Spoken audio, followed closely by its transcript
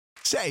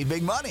Save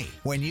big money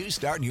when you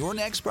start your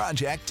next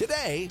project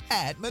today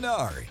at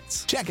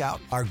Menards. Check out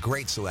our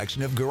great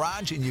selection of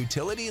garage and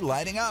utility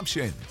lighting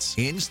options.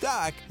 In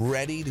stock,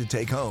 ready to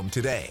take home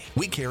today.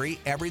 We carry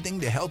everything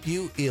to help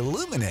you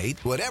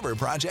illuminate whatever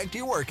project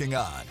you're working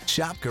on.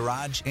 Shop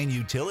garage and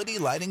utility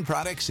lighting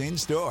products in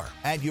store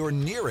at your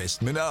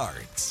nearest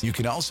Menards. You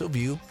can also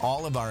view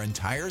all of our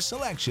entire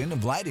selection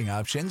of lighting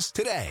options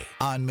today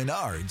on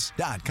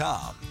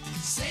Menards.com.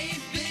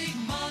 Save big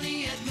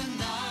money at Menards.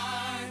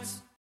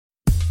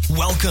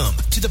 Welcome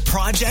to the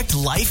Project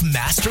Life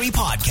Mastery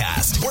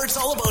Podcast, where it's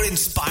all about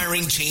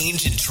inspiring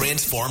change and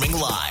transforming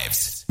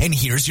lives. And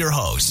here's your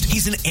host.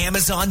 He's an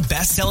Amazon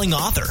best-selling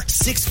author,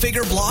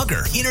 six-figure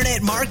blogger,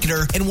 internet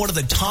marketer, and one of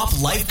the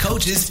top life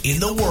coaches in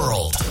the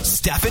world,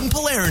 Stefan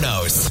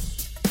Palernos.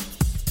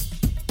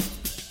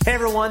 Hey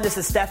everyone, this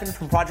is Stefan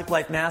from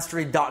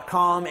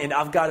ProjectLifeMastery.com, and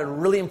I've got a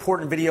really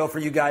important video for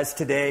you guys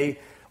today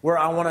where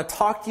I want to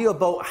talk to you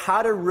about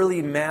how to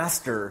really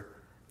master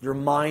your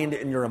mind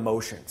and your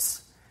emotions.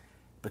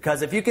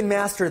 Because if you can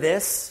master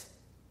this,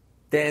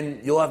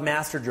 then you'll have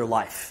mastered your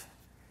life.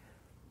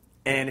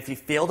 And if you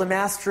fail to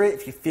master it,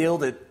 if you fail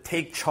to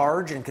take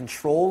charge and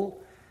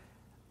control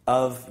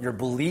of your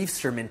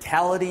beliefs, your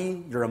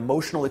mentality, your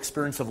emotional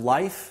experience of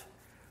life,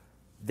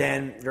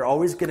 then you're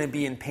always going to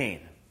be in pain.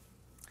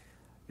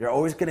 You're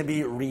always going to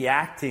be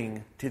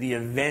reacting to the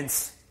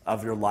events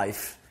of your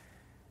life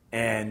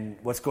and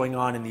what's going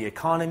on in the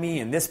economy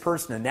and this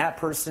person and that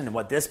person and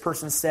what this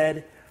person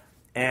said.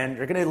 And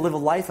you're going to live a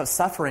life of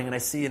suffering. And I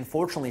see,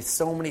 unfortunately,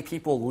 so many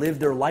people live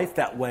their life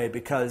that way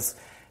because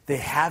they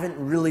haven't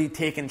really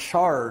taken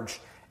charge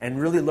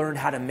and really learned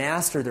how to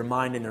master their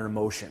mind and their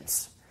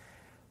emotions.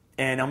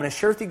 And I'm going to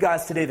share with you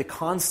guys today the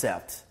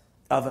concept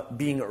of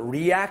being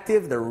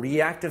reactive, the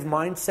reactive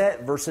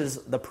mindset versus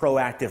the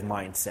proactive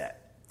mindset.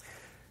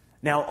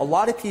 Now, a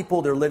lot of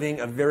people, they're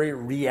living a very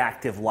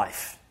reactive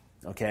life,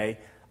 okay?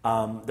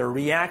 They're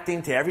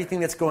reacting to everything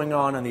that's going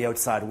on in the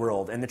outside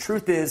world. And the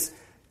truth is,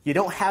 you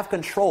don't have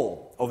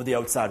control over the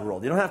outside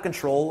world. You don't have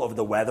control over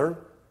the weather,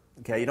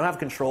 okay? You don't have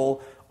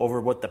control over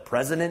what the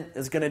president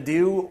is going to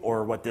do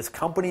or what this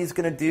company is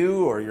going to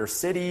do or your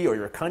city or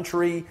your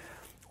country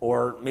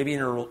or maybe in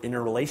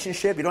a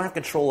relationship. You don't have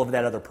control over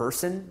that other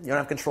person. You don't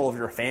have control over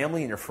your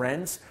family and your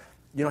friends.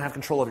 You don't have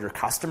control over your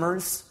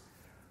customers.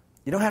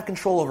 You don't have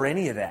control over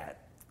any of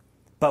that.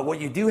 But what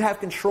you do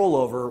have control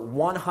over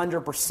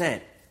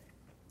 100%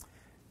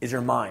 is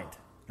your mind,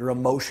 your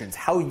emotions,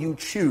 how you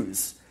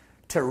choose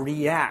to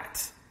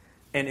react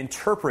and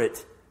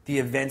interpret the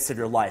events of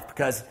your life.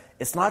 Because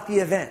it's not the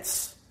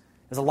events.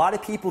 There's a lot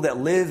of people that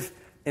live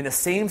in the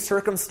same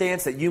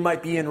circumstance that you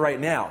might be in right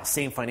now.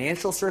 Same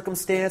financial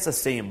circumstance, the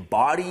same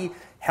body,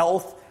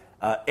 health,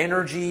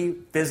 energy,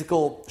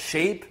 physical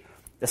shape,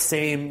 the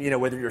same,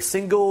 whether you're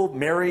single,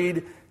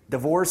 married,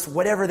 divorce,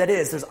 whatever that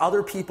is, there's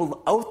other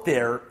people out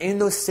there in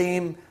those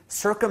same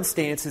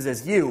circumstances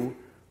as you,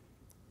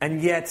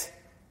 and yet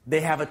they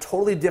have a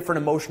totally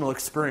different emotional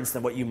experience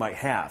than what you might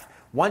have.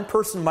 One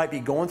person might be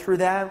going through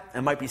that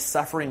and might be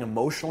suffering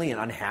emotionally and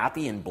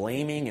unhappy and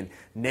blaming and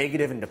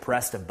negative and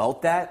depressed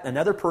about that.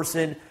 Another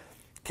person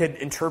could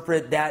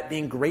interpret that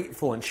being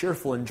grateful and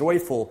cheerful and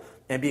joyful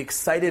and be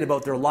excited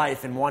about their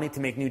life and wanting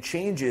to make new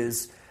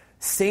changes.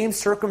 Same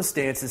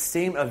circumstances,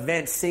 same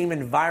event, same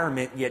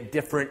environment, yet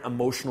different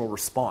emotional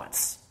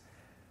response.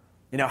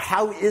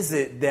 How is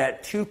it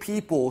that two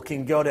people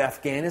can go to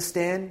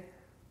Afghanistan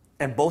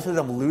and both of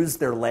them lose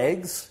their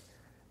legs,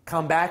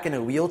 come back in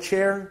a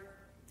wheelchair,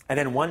 and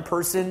then one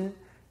person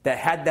that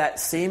had that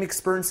same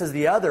experience as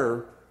the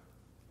other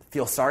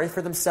feel sorry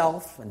for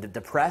themselves and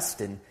depressed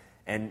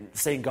and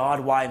say, God,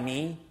 why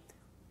me?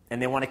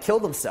 And they want to kill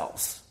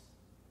themselves.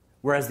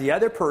 Whereas the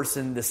other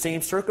person, the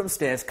same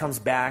circumstance, comes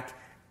back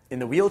in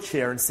the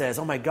wheelchair and says,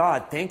 oh my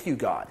God, thank you,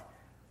 God.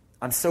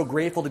 I'm so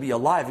grateful to be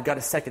alive. I got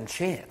a second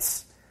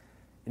chance.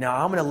 I'm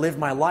going to live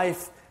my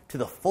life to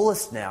the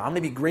fullest now. I'm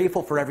going to be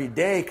grateful for every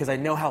day because I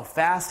know how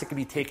fast it can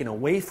be taken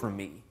away from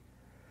me.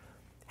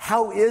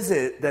 How is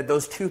it that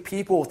those two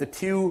people with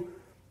the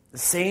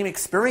same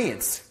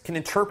experience can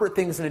interpret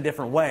things in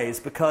different ways?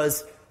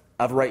 Because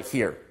of right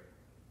here.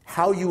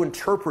 How you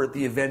interpret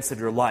the events of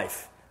your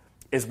life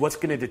is what's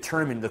going to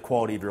determine the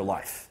quality of your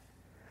life.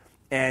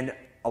 And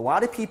a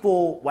lot of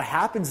people, what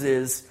happens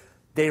is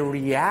they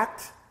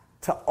react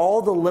to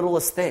all the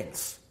littlest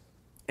things.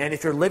 And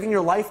if you're living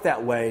your life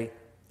that way,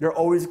 you're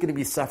always going to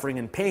be suffering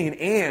in pain,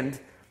 and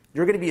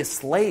you're going to be a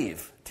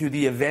slave to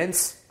the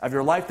events of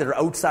your life that are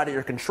outside of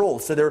your control.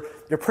 So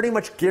you're pretty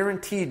much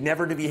guaranteed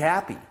never to be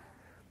happy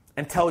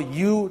until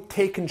you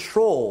take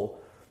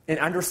control and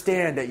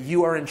understand that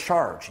you are in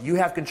charge. You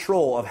have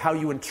control of how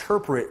you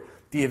interpret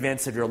the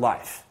events of your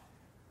life.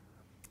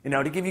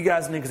 To give you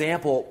guys an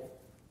example,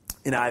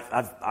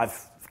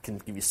 I've can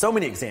give you so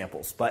many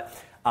examples, but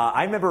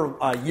I remember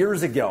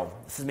years ago,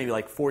 this is maybe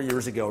like 4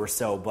 years ago or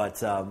so,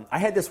 but I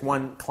had this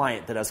one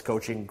client that I was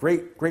coaching,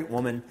 great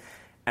woman,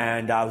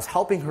 and I was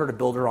helping her to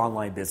build her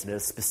online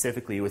business,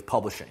 specifically with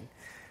publishing.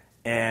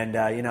 And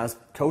I was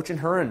coaching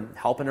her and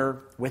helping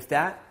her with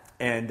that.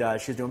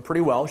 and she's doing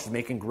pretty well. She's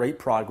making great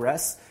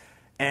progress.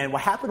 And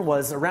what happened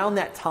was, around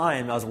that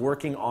time, I was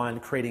working on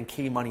creating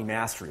K-Money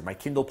Mastery, my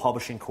Kindle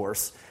publishing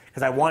course,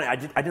 because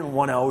I didn't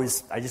want to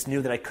always, I just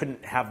knew that I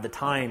couldn't have the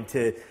time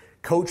to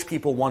coach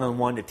people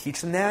one-on-one to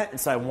teach them that, and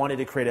so I wanted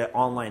to create an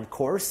online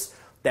course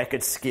that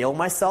could scale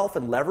myself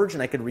and leverage,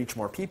 and I could reach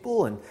more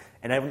people, and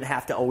I wouldn't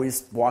have to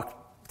always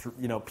walk through,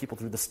 people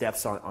through the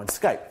steps on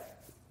Skype.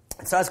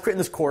 And so I was creating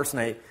this course,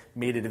 and I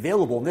made it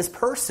available. And this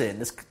person,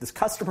 this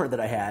customer that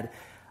I had,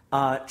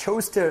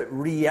 chose to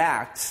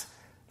react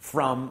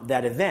from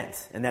that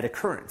event and that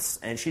occurrence.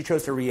 And she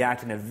chose to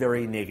react in a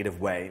very negative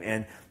way.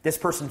 And this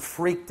person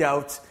freaked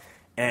out,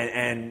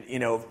 and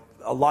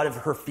a lot of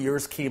her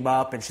fears came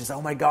up, and she's,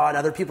 oh my God,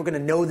 other people are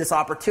going to know this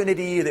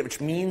opportunity,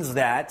 which means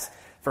that,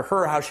 for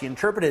her, how she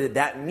interpreted it,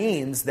 that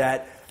means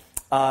that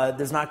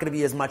there's not going to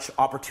be as much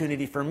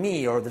opportunity for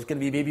me, or there's going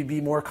to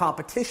be more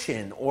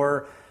competition,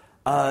 or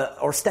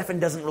Stefan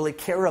doesn't really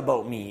care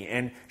about me.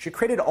 And she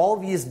created all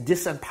these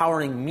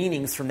disempowering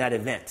meanings from that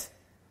event.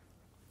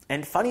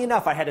 And funny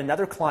enough, I had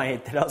another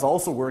client that I was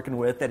also working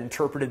with that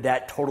interpreted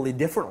that totally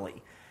differently.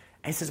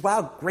 And he says,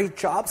 wow, great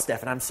job,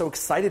 Stefan. I'm so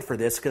excited for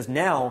this, because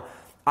now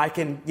I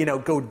can,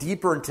 go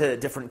deeper into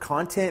different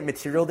content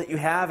material that you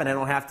have, and I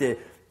don't have to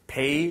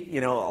pay,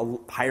 a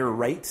higher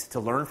rate to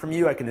learn from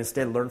you. I can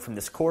instead learn from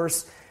this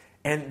course.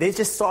 And they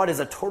just saw it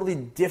as a totally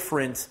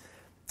different,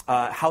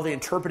 how they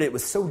interpreted it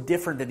was so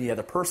different than the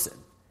other person.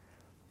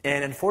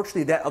 And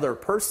unfortunately, that other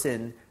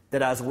person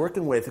that I was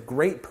working with, a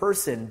great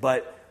person,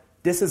 but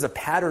this is a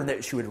pattern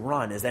that she would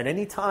run, is that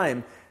any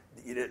time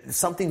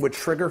something would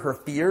trigger her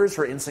fears,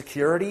 her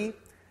insecurity,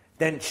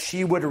 then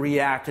she would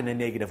react in a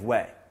negative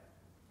way.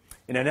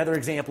 And another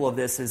example of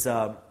this is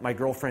my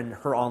girlfriend,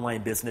 her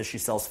online business. She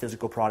sells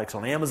physical products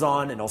on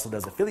Amazon and also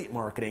does affiliate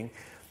marketing.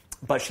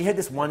 But she had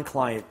this one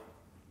client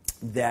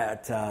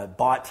that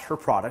bought her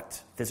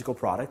product, physical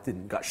product,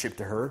 and got shipped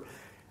to her.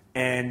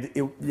 And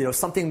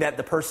something that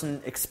the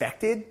person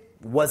expected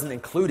wasn't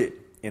included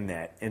in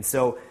that. And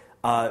so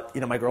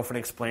my girlfriend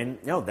explained,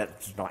 no,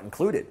 that's not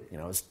included.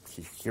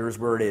 Here's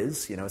where it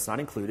is. It's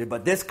not included.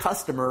 But this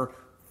customer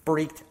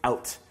freaked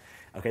out.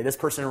 Okay, this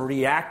person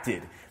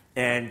reacted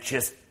and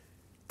just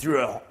threw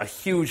a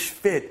huge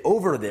fit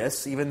over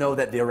this, even though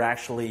that they were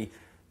actually,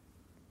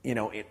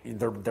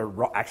 they're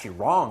actually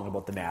wrong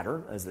about the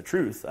matter, as the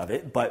truth of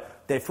it.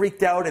 But they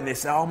freaked out and they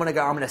said, "Oh, I'm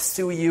gonna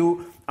sue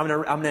you. I'm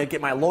gonna get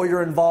my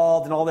lawyer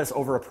involved and all this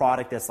over a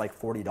product that's like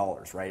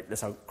 $40, right?" That's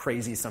how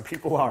crazy some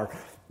people are.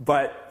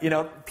 But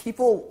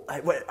people,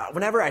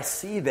 whenever I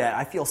see that,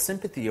 I feel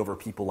sympathy over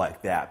people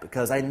like that,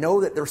 because I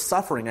know that they're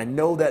suffering. I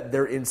know that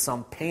they're in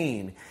some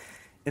pain,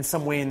 in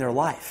some way in their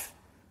life.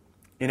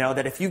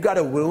 That if you got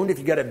a wound, if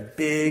you got a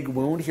big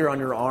wound here on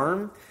your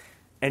arm,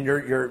 and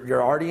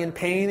you're already in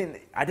pain, and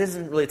it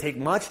doesn't really take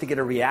much to get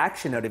a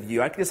reaction out of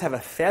you. I could just have a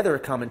feather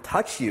come and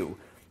touch you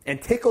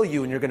and tickle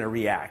you, and you're going to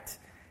react.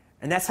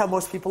 And that's how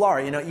most people are.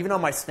 Even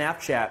on my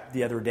Snapchat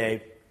the other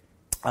day,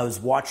 I was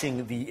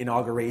watching the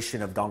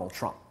inauguration of Donald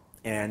Trump.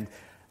 And,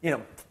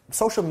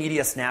 social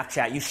media,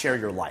 Snapchat, you share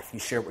your life. You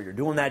share what you're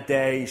doing that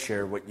day. You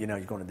share what, you're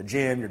going to the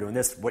gym, you're doing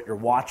this, what you're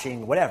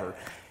watching, whatever.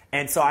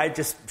 And so I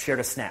just shared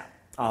a snap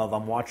of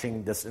I'm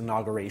watching this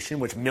inauguration,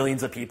 which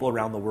millions of people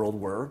around the world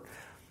were.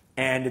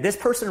 And this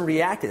person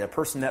reacted, a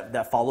person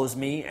that follows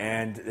me,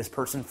 and this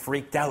person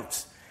freaked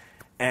out.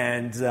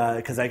 And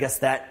because I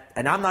guess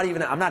and I'm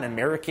not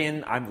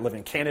American, I live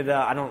in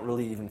Canada, I don't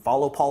really even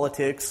follow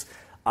politics.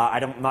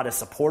 I'm not a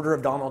supporter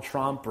of Donald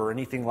Trump or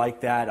anything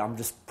like that. I'm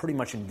just pretty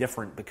much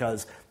indifferent,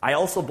 because I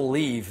also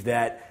believe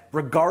that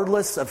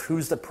regardless of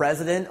who's the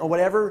president or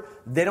whatever,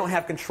 they don't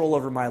have control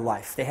over my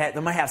life. They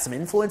might have some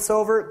influence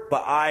over it,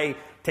 but I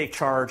take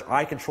charge.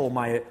 I control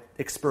my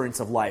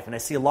experience of life. And I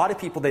see a lot of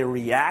people, they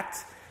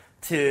react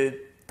to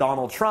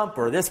Donald Trump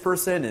or this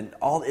person and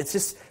all. It's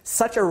just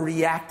such a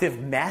reactive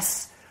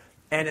mess.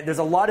 And there's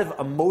a lot of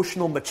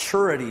emotional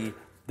maturity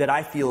that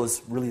I feel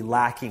is really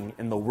lacking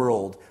in the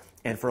world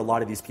and for a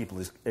lot of these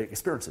people's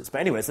experiences.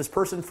 But anyways, this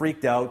person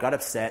freaked out, got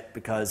upset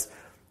because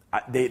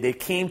they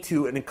came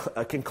to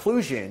a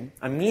conclusion,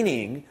 a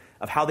meaning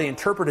of how they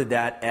interpreted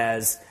that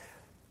as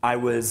I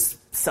was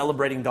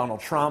celebrating Donald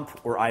Trump,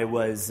 or I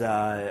was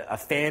a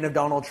fan of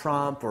Donald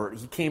Trump, or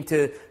he came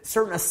to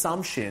certain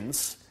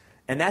assumptions.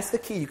 And that's the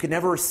key. You can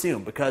never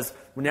assume, because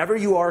whenever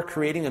you are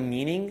creating a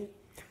meaning,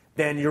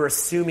 then you're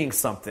assuming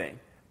something.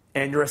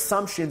 And your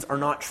assumptions are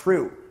not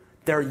true.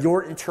 They're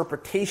your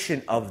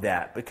interpretation of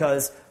that,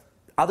 because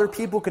other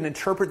people can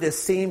interpret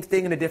this same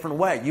thing in a different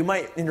way. You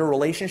might, in your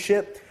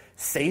relationship,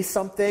 say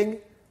something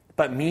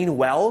but mean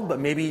well, but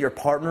maybe your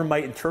partner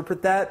might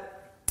interpret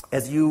that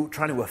as you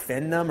trying to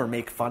offend them or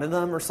make fun of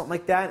them or something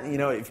like that.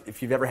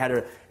 If you've ever had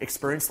an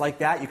experience like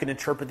that, you can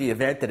interpret the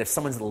event that if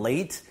someone's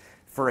late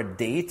for a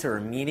date or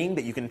a meeting,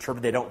 that you can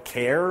interpret they don't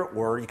care,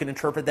 or you can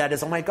interpret that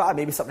as, oh my God,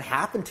 maybe something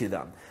happened to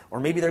them, or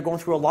maybe they're going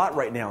through a lot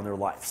right now in their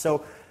life.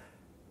 So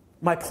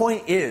my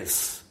point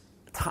is,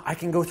 I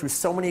can go through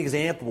so many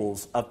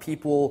examples of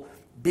people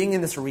being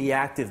in this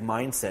reactive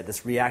mindset,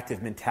 this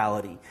reactive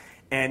mentality.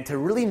 And to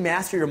really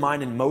master your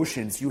mind and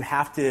emotions, you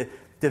have to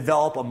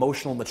develop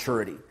emotional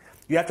maturity.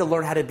 You have to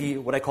learn how to be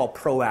what I call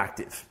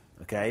proactive,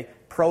 okay?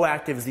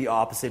 Proactive is the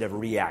opposite of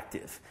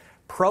reactive.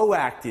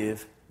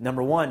 Proactive,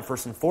 number one,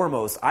 first and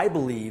foremost, I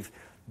believe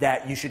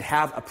that you should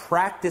have a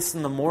practice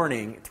in the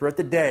morning, throughout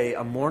the day,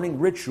 a morning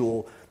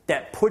ritual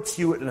that puts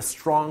you in a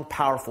strong,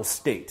 powerful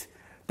state,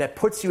 that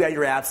puts you at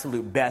your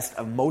absolute best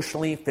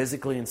emotionally,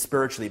 physically, and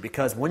spiritually.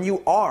 Because when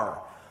you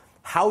are,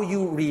 how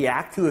you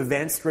react to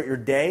events throughout your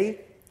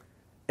day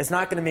is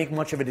not going to make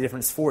much of a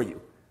difference for you.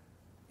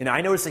 You know,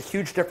 I notice a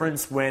huge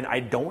difference when I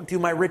don't do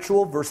my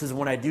ritual versus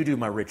when I do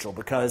my ritual,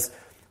 because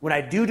when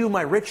I do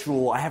my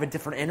ritual, I have a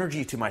different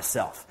energy to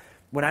myself.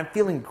 When I'm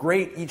feeling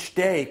great each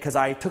day because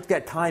I took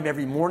that time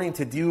every morning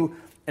to do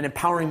an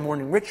empowering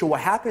morning ritual,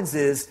 what happens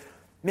is,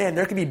 man,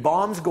 there could be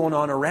bombs going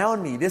on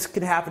around me. This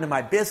could happen in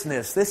my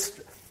business.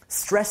 This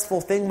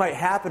stressful thing might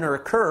happen or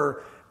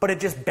occur, but it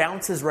just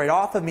bounces right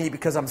off of me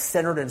because I'm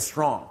centered and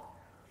strong.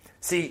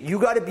 See, you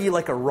got to be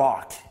like a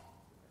rock.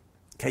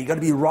 Okay, you got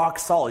to be rock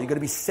solid. You got to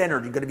be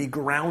centered. You got to be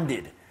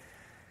grounded.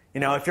 You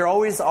know, if you're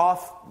always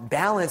off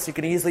balance, you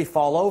can easily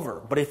fall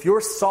over. But if you're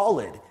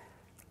solid,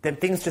 then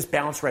things just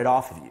bounce right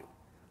off of you.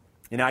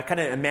 You know, I kind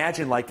of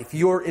imagine like if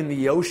you're in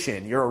the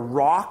ocean, you're a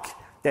rock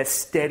that's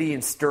steady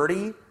and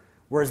sturdy,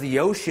 whereas the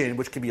ocean,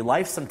 which can be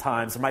life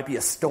sometimes, there might be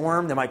a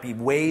storm, there might be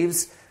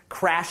waves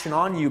crashing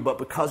on you, but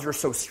because you're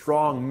so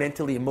strong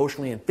mentally,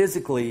 emotionally, and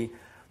physically,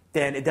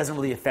 then it doesn't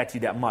really affect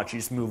you that much. You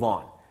just move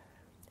on.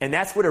 And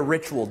that's what a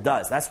ritual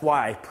does. That's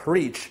why I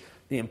preach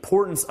the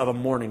importance of a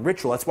morning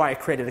ritual. That's why I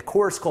created a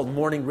course called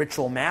Morning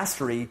Ritual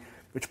Mastery,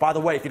 which, by the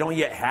way, if you don't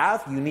yet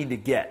have, you need to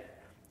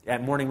get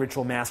at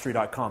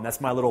morningritualmastery.com. That's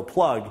my little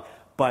plug.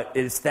 But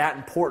it's that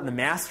important to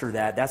master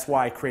that. That's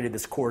why I created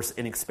this course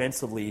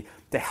inexpensively,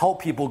 to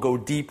help people go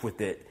deep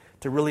with it,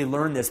 to really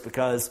learn this,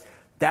 because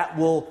that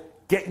will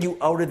get you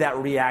out of that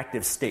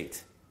reactive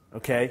state.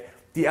 Okay?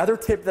 The other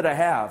tip that I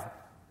have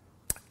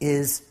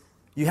is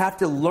you have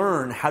to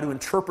learn how to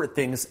interpret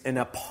things in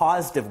a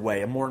positive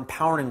way, a more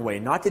empowering way,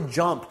 not to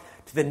jump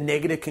to the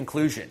negative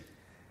conclusion.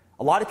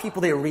 A lot of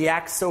people, they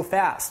react so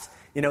fast.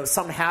 You know,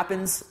 something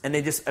happens and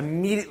they just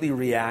immediately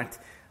react.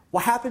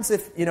 What happens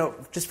if, you know,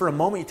 just for a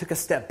moment you took a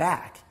step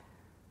back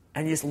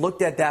and you just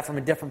looked at that from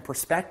a different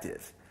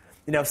perspective?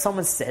 You know, if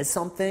someone says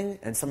something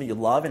and someone you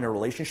love in a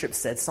relationship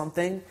said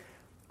something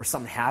or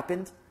something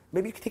happened,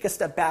 maybe you could take a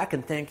step back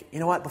and think, you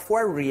know what, before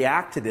I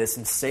react to this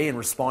and say and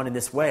respond in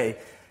this way,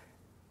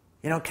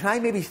 you know, can I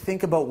maybe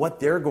think about what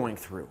they're going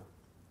through?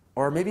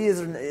 Or maybe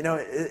is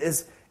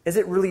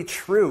it really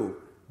true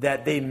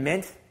that they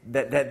meant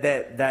that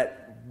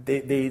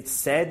they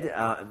said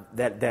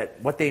that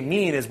what they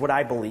mean is what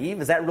I believe?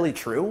 Is that really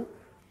true?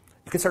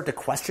 You can start to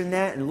question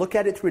that and look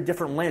at it through a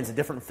different lens, a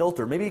different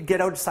filter. Maybe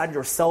get outside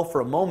yourself for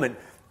a moment,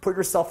 put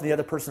yourself in the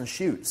other person's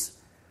shoes.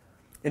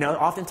 You know,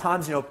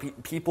 oftentimes, you know,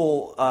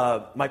 people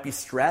might be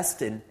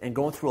stressed and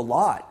going through a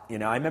lot. You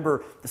know, I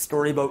remember the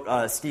story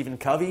about Stephen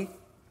Covey,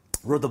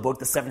 wrote the book,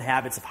 The 7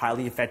 Habits of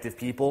Highly Effective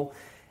People.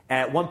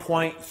 At one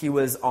point, he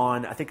was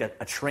on, I think,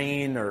 a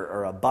train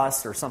or a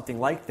bus or something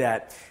like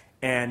that,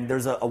 and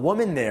there's a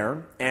woman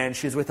there, and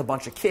she was with a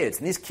bunch of kids.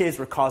 And these kids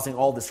were causing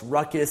all this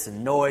ruckus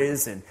and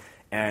noise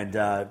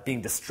and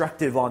being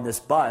destructive on this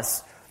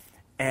bus.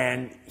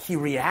 And he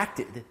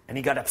reacted, and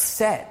he got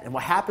upset. And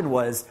what happened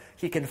was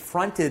he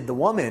confronted the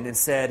woman and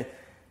said,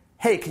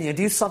 hey, can you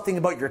do something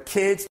about your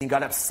kids? And he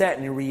got upset,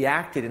 and he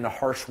reacted in a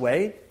harsh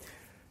way.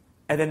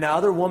 And then the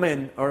other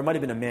woman, or it might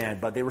have been a man,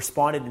 but they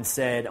responded and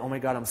said, oh my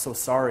God, I'm so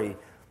sorry.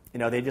 You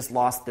know, they just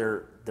lost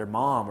their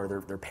mom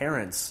or their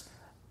parents,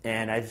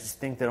 and I just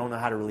think they don't know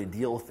how to really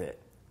deal with it.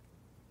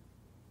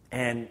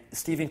 And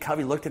Stephen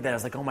Covey looked at that and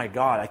was like, oh my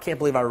God, I can't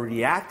believe I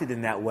reacted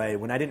in that way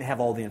when I didn't have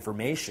all the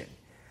information.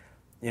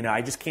 You know,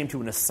 I just came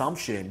to an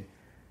assumption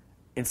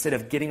instead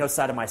of getting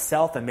outside of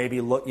myself and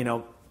maybe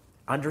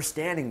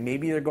understanding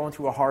maybe they're going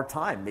through a hard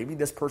time. Maybe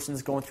this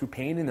person's going through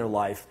pain in their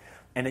life,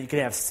 and that you can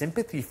have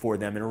sympathy for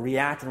them and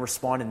react and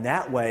respond in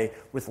that way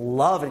with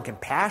love and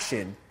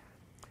compassion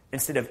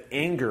instead of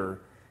anger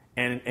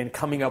and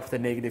coming up with a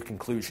negative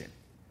conclusion.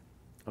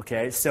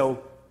 Okay,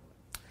 so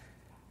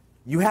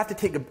you have to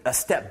take a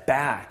step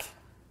back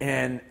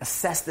and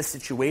assess the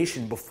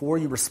situation before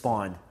you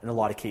respond in a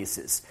lot of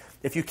cases.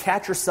 If you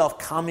catch yourself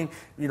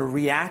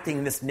reacting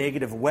in this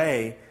negative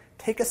way,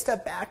 take a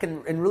step back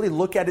and really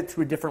look at it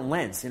through a different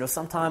lens. You know,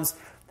 sometimes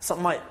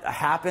something might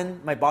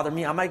happen, might bother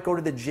me. I might go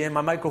to the gym.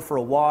 I might go for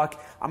a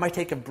walk. I might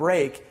take a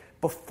break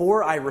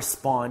before I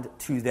respond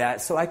to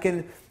that so I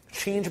can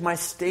change my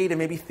state and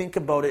maybe think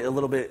about it a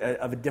little bit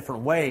of a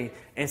different way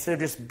instead of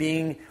just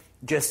being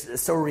just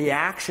so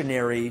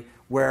reactionary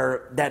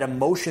where that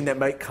emotion that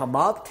might come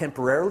up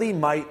temporarily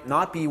might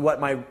not be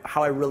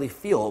how I really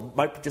feel. It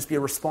might just be a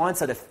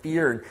response out of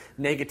fear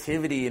and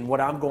negativity and what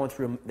I'm going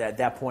through at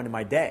that point in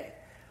my day.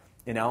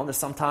 You know, there's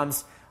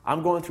sometimes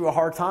I'm going through a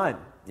hard time.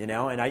 You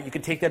know, and you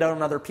can take that out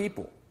on other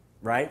people,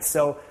 right?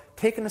 So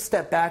taking a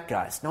step back,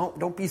 guys.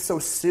 Don't be so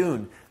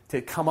soon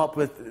to come up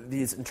with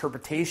these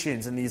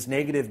interpretations and these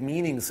negative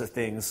meanings of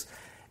things.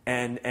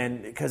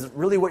 And because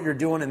really what you're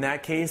doing in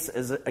that case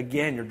is,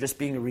 again, you're just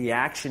being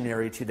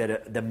reactionary to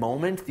the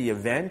moment, the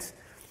event,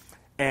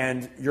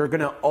 and you're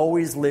going to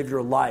always live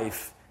your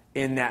life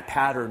in that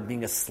pattern,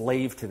 being a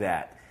slave to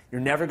that.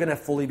 You're never going to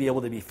fully be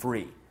able to be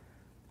free.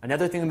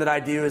 Another thing that I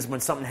do is when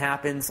something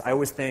happens, I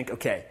always think,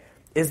 okay,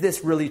 is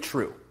this really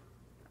true?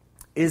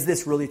 Is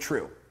this really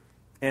true?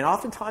 And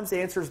oftentimes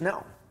the answer is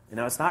no.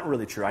 It's not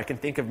really true. I can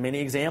think of many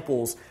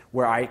examples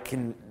where I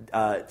can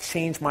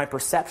change my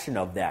perception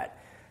of that.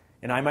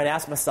 And I might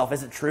ask myself,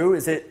 is it true?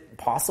 Is it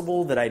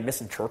possible that I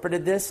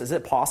misinterpreted this? Is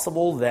it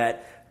possible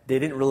that they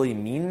didn't really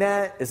mean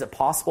that? Is it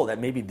possible that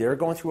maybe they're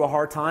going through a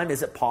hard time?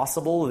 Is it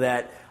possible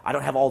that I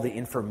don't have all the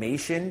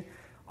information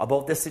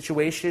about this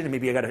situation and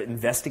maybe I got to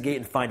investigate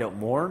and find out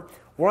more?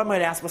 Or I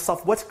might ask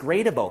myself, what's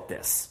great about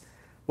this?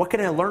 What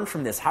can I learn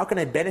from this? How can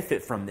I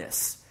benefit from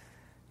this?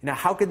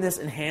 How can this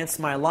enhance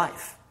my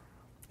life?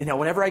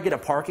 Whenever I get a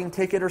parking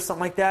ticket or something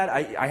like that,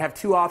 I have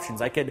two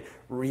options. I could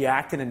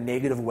react in a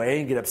negative way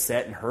and get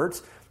upset and hurt,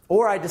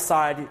 or I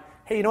decide,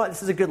 hey, you know what,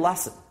 this is a good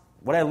lesson.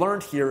 What I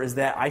learned here is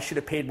that I should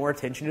have paid more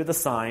attention to the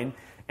sign,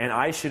 and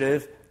I should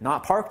have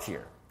not parked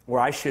here, or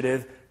I should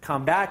have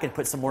come back and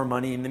put some more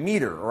money in the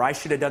meter, or I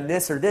should have done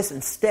this or this.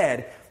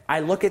 Instead, I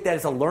look at that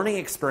as a learning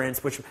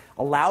experience, which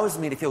allows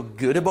me to feel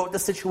good about the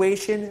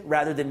situation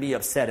rather than be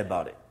upset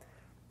about it.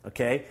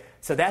 Okay?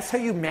 So that's how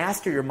you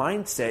master your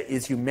mindset,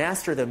 is you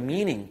master the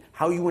meaning,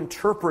 how you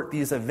interpret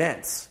these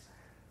events.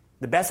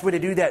 The best way to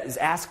do that is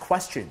ask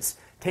questions.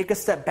 Take a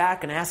step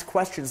back and ask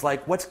questions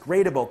like, what's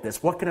great about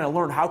this? What can I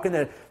learn? How can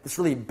this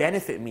really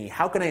benefit me?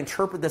 How can I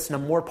interpret this in a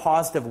more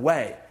positive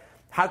way?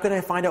 How can I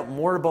find out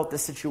more about the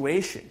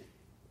situation?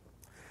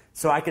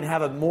 So I can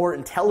have a more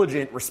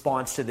intelligent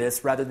response to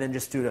this rather than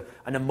just do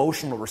an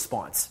emotional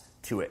response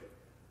to it.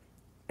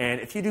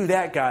 And if you do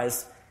that,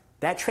 guys,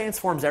 that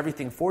transforms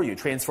everything for you. It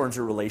transforms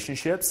your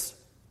relationships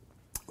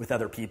with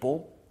other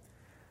people,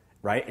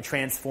 right? It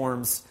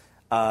transforms,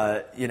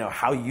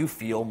 how you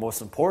feel,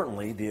 most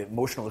importantly, the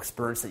emotional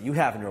experience that you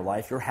have in your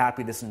life, your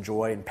happiness and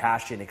joy and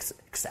passion,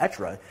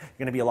 etc. You're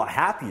going to be a lot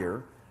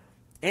happier.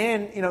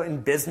 And,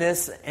 in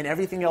business and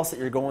everything else that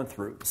you're going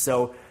through.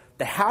 So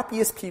the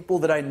happiest people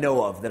that I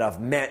know of, that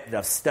I've met, that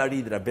I've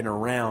studied, that I've been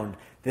around,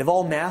 they've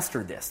all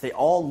mastered this. They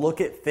all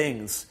look at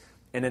things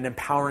in an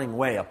empowering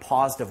way, a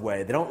positive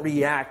way. They don't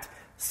react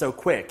so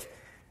quick.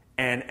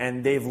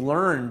 And they've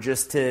learned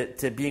just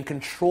to be in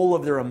control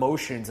of their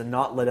emotions and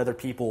not let other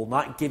people,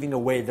 not giving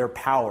away their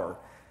power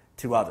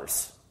to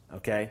others.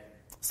 Okay?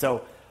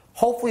 So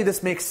hopefully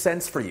this makes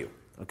sense for you.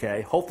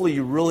 Okay? Hopefully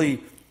you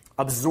really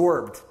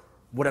absorbed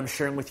what I'm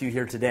sharing with you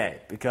here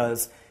today,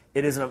 because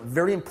it is a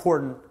very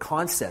important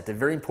concept, a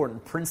very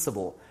important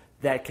principle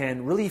that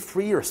can really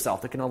free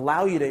yourself, that can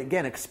allow you to,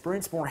 again,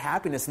 experience more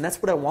happiness. And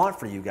that's what I want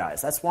for you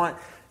guys. That's what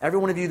every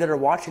one of you that are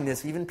watching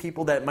this, even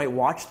people that might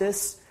watch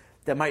this,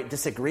 that might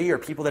disagree, or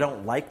people that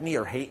don't like me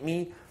or hate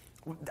me,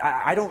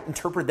 I don't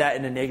interpret that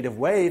in a negative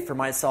way for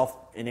myself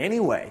in any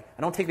way.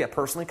 I don't take that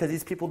personally, because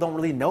these people don't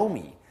really know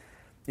me.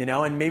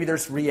 And maybe they're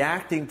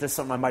reacting to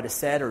something I might have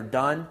said or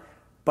done,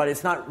 but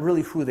it's not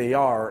really who they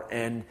are.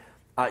 And,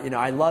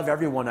 I love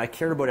everyone. I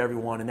care about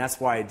everyone, and that's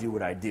why I do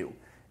what I do.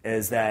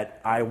 Is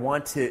that I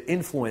want to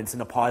influence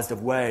in a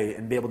positive way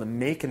and be able to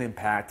make an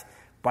impact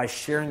by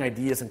sharing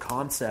ideas and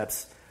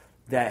concepts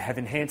that have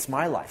enhanced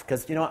my life.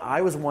 Because,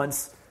 I was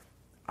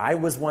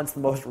once the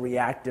most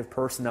reactive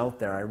person out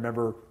there. I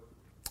remember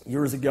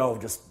years ago,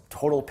 just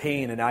total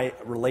pain, and I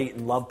relate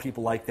and love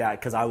people like that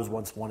because I was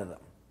once one of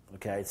them.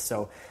 Okay,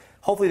 so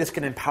hopefully this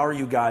can empower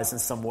you guys in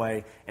some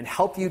way and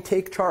help you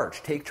take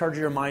charge. Take charge of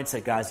your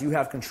mindset, guys. You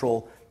have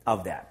control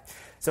of that.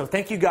 So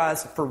thank you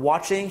guys for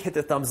watching. Hit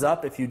the thumbs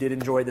up if you did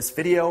enjoy this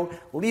video.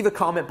 Leave a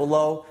comment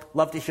below.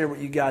 Love to hear what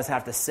you guys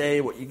have to say,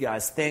 what you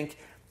guys think,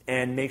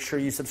 and make sure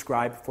you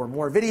subscribe for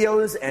more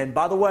videos. And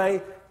by the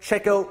way,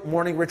 check out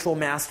Morning Ritual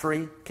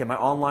Mastery, my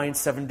online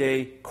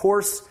 7-day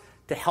course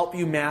to help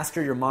you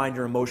master your mind,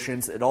 your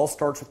emotions. It all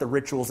starts with the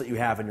rituals that you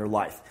have in your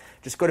life.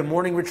 Just go to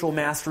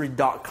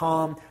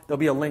morningritualmastery.com. There'll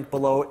be a link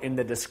below in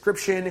the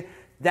description.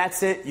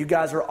 That's it. You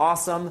guys are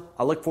awesome.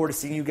 I look forward to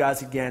seeing you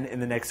guys again in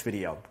the next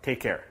video.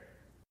 Take care.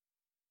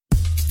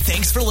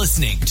 Thanks for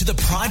listening to the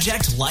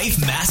Project Life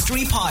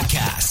Mastery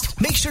Podcast.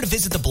 Make sure to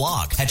visit the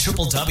blog at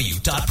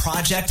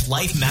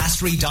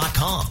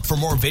www.projectlifemastery.com for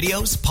more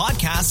videos,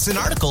 podcasts, and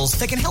articles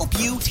that can help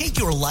you take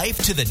your life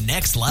to the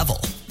next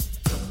level.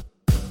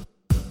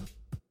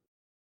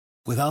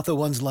 Without the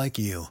ones like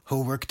you,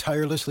 who work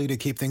tirelessly to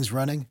keep things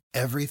running,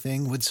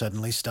 everything would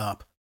suddenly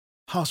stop.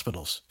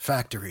 Hospitals,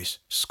 factories,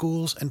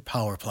 schools, and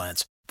power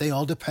plants, they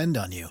all depend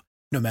on you.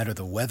 No matter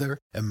the weather,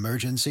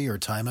 emergency, or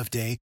time of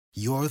day,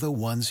 you're the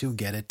ones who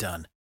get it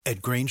done.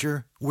 At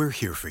Grainger, we're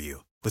here for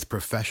you with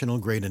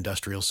professional-grade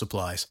industrial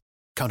supplies.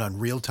 Count on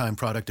real-time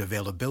product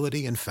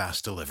availability and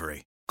fast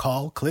delivery.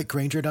 Call, click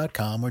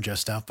Grainger.com, or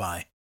just stop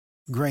by.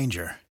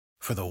 Grainger,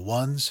 for the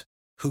ones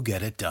who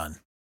get it done.